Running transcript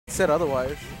said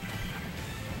otherwise.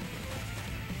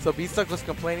 So Bstuk was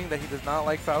complaining that he does not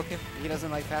like Falcon. He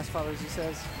doesn't like fast followers, he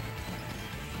says.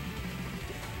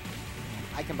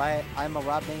 I can buy it. I'm a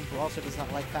Rob main who also does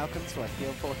not like Falcon, so I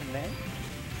feel for him there.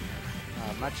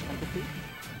 Much empathy.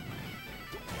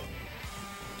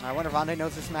 I wonder if Anday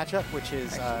knows this matchup, which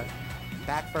is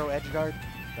back throw edge guard,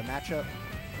 the matchup.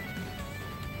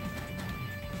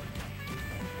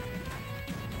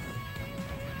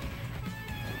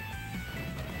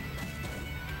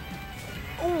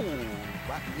 Ooh,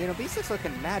 wow. You know, Bstuk's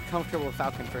looking mad comfortable with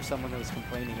Falcon for someone who was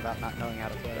complaining about not knowing how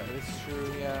to play. It's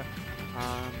true, yeah.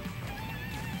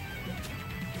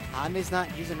 Anday's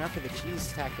not using enough of the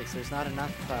cheese tactics. There's not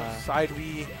enough side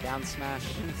V down smash.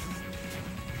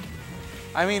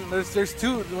 I mean, there's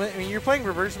two. I mean, you're playing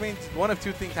reverse mains. One of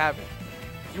two things happen.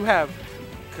 You have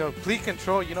complete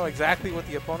control. You know exactly what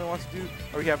the opponent wants to do,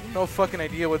 or you have no fucking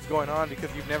idea what's going on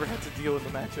because you've never had to deal with the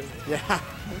matchup. Yeah,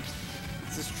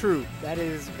 this is true. That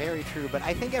is very true. But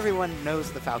I think everyone knows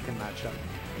the Falcon matchup,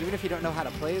 even if you don't know how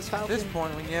to play as Falcon. At this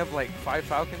point, when you have like 5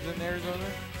 Falcons in Arizona,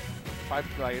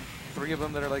 3 of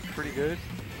them that are like pretty good.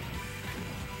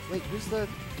 Wait, who's the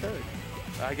third?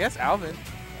 I guess Alvin.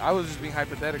 I was just being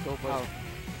hypothetical, but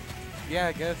yeah,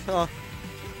 I guess. Huh.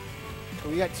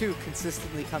 We got 2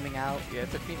 consistently coming out. Yeah,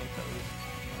 it's a Phoenix at least.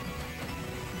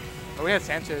 Oh, we had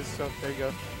Sanchez, so there you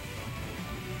go.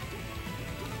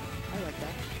 I like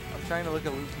that. I'm trying to look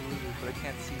at Lose but I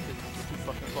can't see because it's too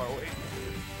fucking far away.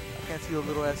 I can't see the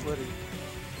little ass letter.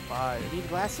 5. You need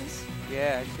glasses?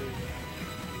 Yeah, actually.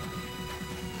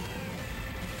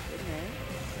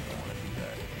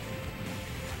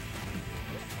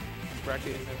 This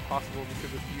bracket is impossible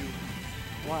because of you.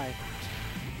 Why?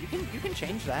 You can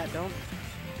change that. Don't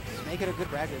just make it a good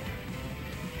bracket.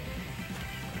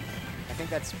 I think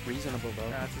that's reasonable though.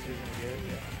 Nah, that's as good as it's gonna get.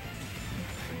 Yeah.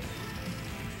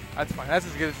 That's fine. That's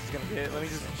as good as it's gonna get. Let me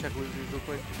just check losers real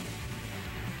quick.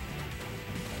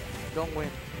 Don't win.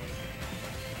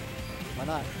 Why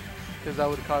not? Because that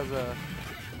would cause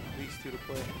these 2 to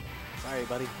play. Sorry,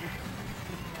 buddy.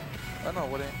 Oh no,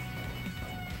 it wouldn't.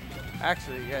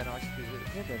 Actually, yeah, no, I should do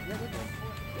this. You're good. Yeah, we're good.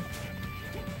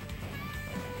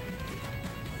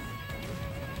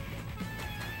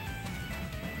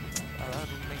 Oh, that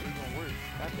would make it even worse.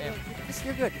 God damn.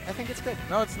 You're good. I think it's good.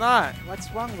 No, it's not. What's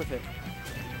wrong with it?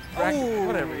 Oh!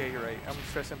 Whatever, yeah, you're right. I'm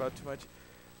stressing about too much.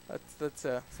 That's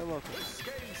so local.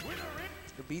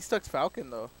 The Bstuk's Falcon,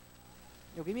 though.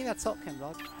 Yo, give me that salt can,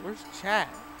 dog. Where's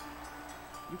chat?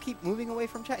 You keep moving away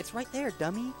from chat. It's right there,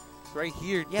 dummy. It's right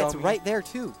here, Yeah, dummy. it's right there,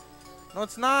 too. No,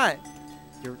 it's not.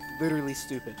 You're literally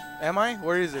stupid. Am I?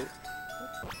 Where is it?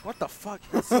 What the fuck?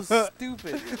 That's so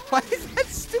stupid. Why is that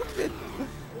stupid?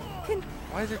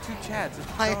 Why is there 2 chats? It's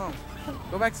dumb.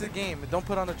 Go back to the game and don't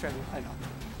put on the transition. I know.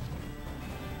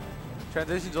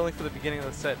 Transition's only for the beginning of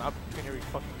the set, not between every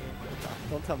fucking game.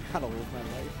 Don't tell me how to live my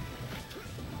life.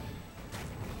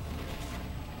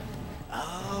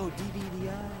 Oh,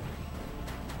 DBDI.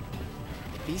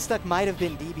 Bstuk might have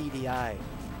been DBDI.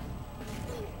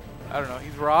 I don't know.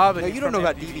 He's Rob. And No, he's you don't know from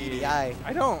about MDVA. DBDI.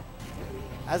 I don't.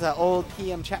 As an old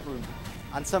PM chat room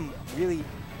on some really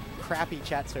crappy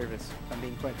chat service, if I'm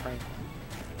being quite frank.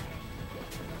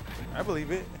 I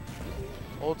believe it.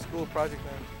 Old school project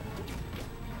man.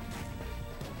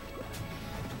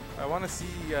 I want to see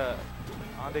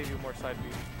Anday do more side B.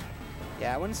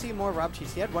 Yeah, I want to see more Rob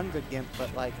Cheese. He had one good gimp,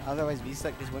 but like otherwise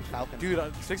Bstuk just went Falcon. Dude,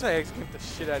 6ix gimped the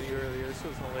shit out of you earlier. This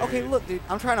was hilarious. Okay, look, dude.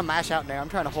 I'm trying to mash out in there. I'm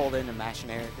trying to hold in and mash in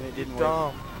there, and it didn't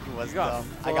Dumb. work. It was You got dumb.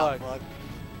 I got fucked.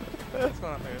 fucked. What's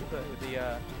going on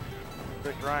there?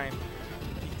 The grind.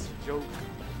 It's a joke.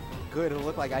 Good. It'll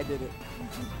look like I did it.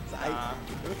 Nah.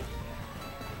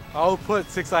 I'll put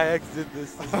 6ix did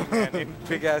this Z-Man in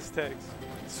big ass text.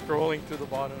 Scrolling to the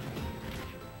bottom.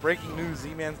 Breaking news: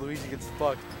 Z-Man's Luigi gets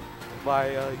fucked by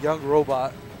a young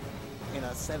robot in a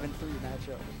 7-3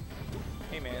 matchup.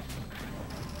 Hey man.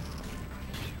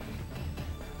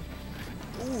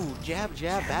 Ooh, jab,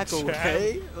 back jab.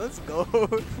 away. Let's go.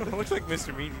 It looks like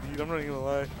Mr. Meaty, dude. I'm not even gonna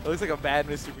lie. It looks like a bad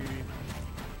Mr. Meaty.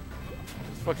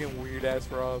 It's fucking weird ass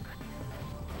Rob.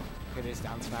 It is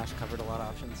down smash, covered a lot of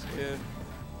options. Yeah.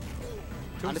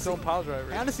 Honestly, pile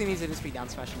driver. I honestly needs to just be down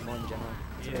smashing more in general.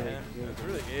 It's Yeah, that's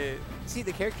really it. See,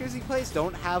 the characters he plays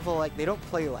don't have a, like, they don't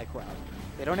play like Rob.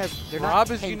 They don't have, they're Rob not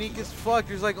is unique as fuck.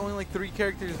 There's like only like 3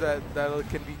 characters that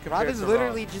can be compared Rob is to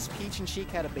literally just Peach and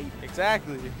Sheik had a baby.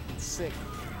 Exactly. It's sick.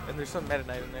 And there's some Meta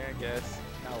Knight in there, I guess.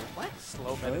 No, what?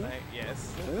 Slow Meta Knight,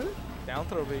 yes. Huh? Down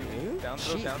throw, baby. Down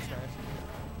throw, Sheik. down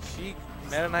smash. Sheik,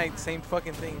 Meta Knight, same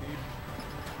fucking thing, dude.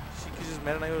 Sheik is just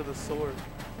Meta Knight with a sword.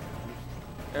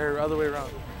 Or other way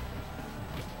around.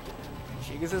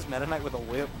 She uses his Meta Knight with a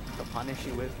whip to punish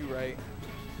you with. You're right.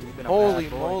 You've been a Holy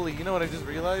bad boy. moly! You know what I just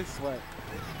realized? What?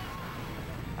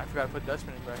 I forgot to put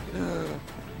Dutchman in bracket.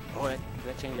 Oh,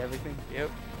 that changed everything. Yep.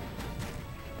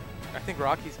 I think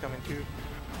Rocky's coming too.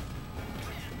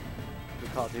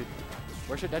 Good call, dude.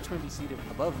 Where should Dutchman be seated?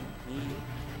 Above me?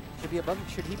 Should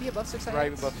he be above 6IX?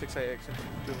 Right above 6IX.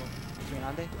 Between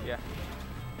Anday? Yeah.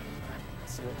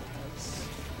 Let's see what it does.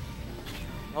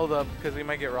 Hold up, because we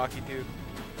might get Rocky too.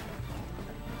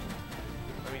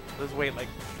 I mean, let's wait like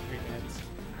 3 minutes.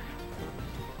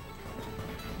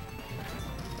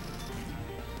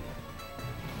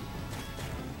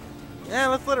 Yeah,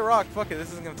 let's let it rock. Fuck it,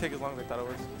 this isn't gonna take as long as I thought it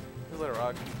was. Let's let it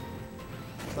rock.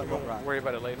 Let it rock. Worry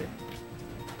about it later.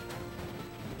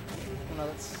 No,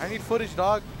 that's I need footage,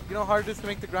 dog. You know how hard it is to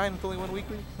make the grind with only 1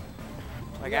 weekly?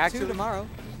 Like actually tomorrow.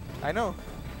 I know.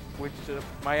 Which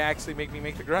might actually make me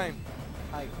make the grind.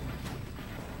 Hi.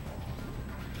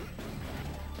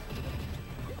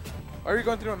 Why are you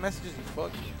going through my messages, you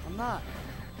fuck? I'm not.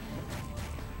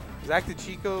 Zach the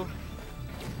Chico.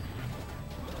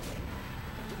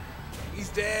 He's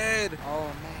dead.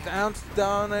 Oh man.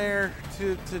 Down there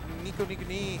to Nico Nico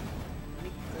Ni.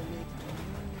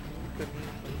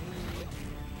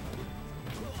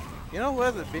 You know who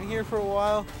hasn't been here for a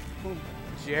while? Who?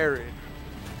 Jared.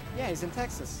 Yeah, he's in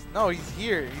Texas. No, he's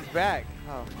here. He's back.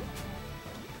 Oh.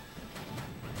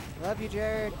 Love you,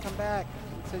 Jared. Come back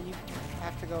until you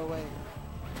have to go away.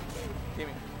 Give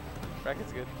me.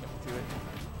 Bracket's good. Let's do it.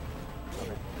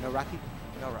 Okay. No Rocky?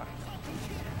 No rock.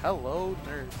 Hello,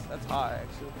 nurse. That's hot,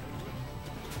 actually.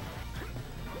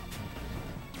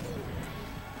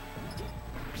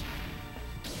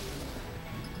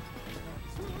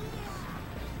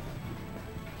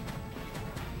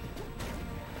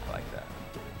 I like that.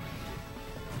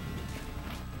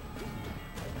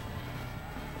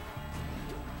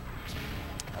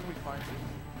 How do we find it?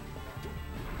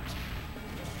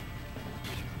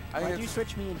 Why'd you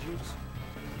switch me and Juice?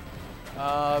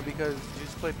 Because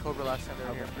Juice played Cobra last time they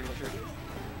were here, I'm pretty sure.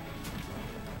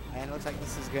 And it looks like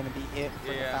this is going to be it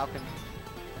for the Falcon.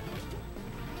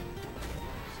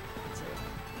 That's it.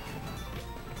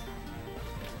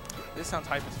 This sounds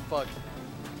hype as fuck.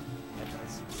 That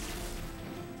does.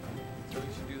 So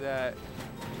we should do that.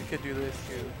 We could do this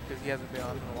too, because he hasn't been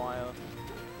on in a while.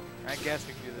 I guess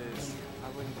we could do this. I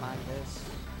wouldn't mind this,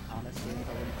 honestly.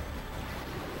 I wouldn't.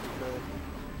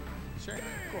 Sure.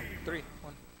 Cool. 3, 1, 2, 3.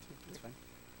 That's fine.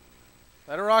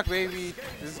 Let it rock, baby.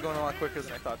 This is going a lot quicker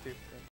than I thought to.